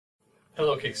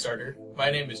Hello Kickstarter,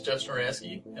 my name is Justin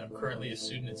Rasky and I'm currently a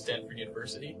student at Stanford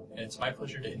University, and it's my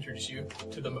pleasure to introduce you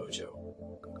to the Mojo.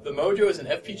 The Mojo is an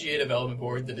FPGA development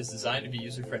board that is designed to be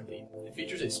user-friendly. It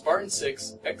features a Spartan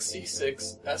 6,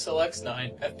 XC6,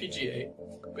 SLX9 FPGA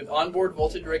with onboard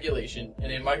voltage regulation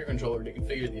and a microcontroller to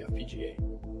configure the FPGA.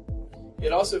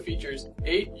 It also features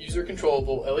 8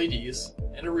 user-controllable LEDs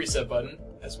and a reset button,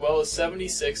 as well as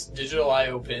 76 digital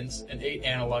I/O pins and 8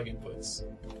 analog inputs.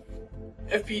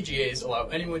 FPGAs allow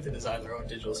anyone to design their own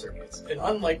digital circuits, and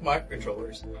unlike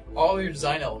microcontrollers, all your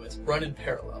design elements run in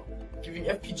parallel, giving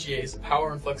FPGAs the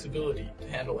power and flexibility to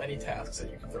handle any tasks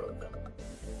that you can throw at them.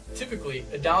 Typically,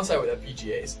 a downside with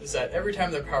FPGAs is that every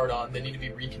time they're powered on, they need to be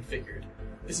reconfigured.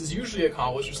 This is usually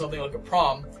accomplished with something like a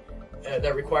PROM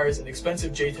that requires an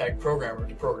expensive JTAG programmer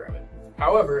to program it.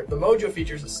 However, the Mojo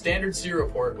features a standard serial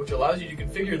port which allows you to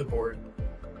configure the board,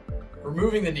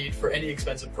 removing the need for any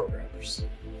expensive programmers.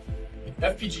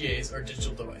 FPGAs are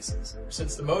digital devices.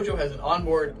 Since the Mojo has an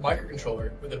onboard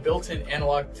microcontroller with a built-in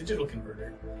analog-digital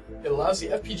converter, it allows the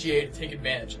FPGA to take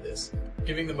advantage of this,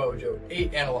 giving the Mojo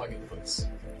 8 analog inputs.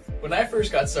 When I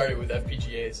first got started with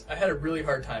FPGAs, I had a really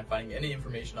hard time finding any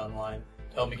information online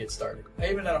to help me get started.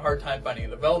 I even had a hard time finding a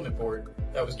development board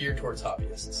that was geared towards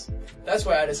hobbyists. That's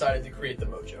why I decided to create the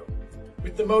Mojo.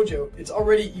 With the Mojo, it's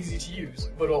already easy to use,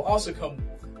 but it will also come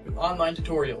with online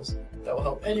tutorials that will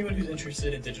help anyone who's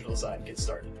interested in digital design get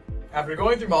started. After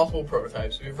going through multiple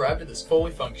prototypes, we've arrived at this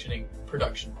fully functioning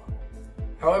production model.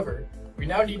 However, we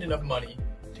now need enough money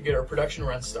to get our production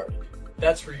run started.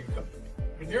 That's where you come in.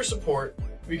 With your support,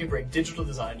 we can bring digital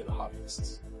design to the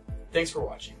hobbyists. Thanks for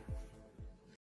watching.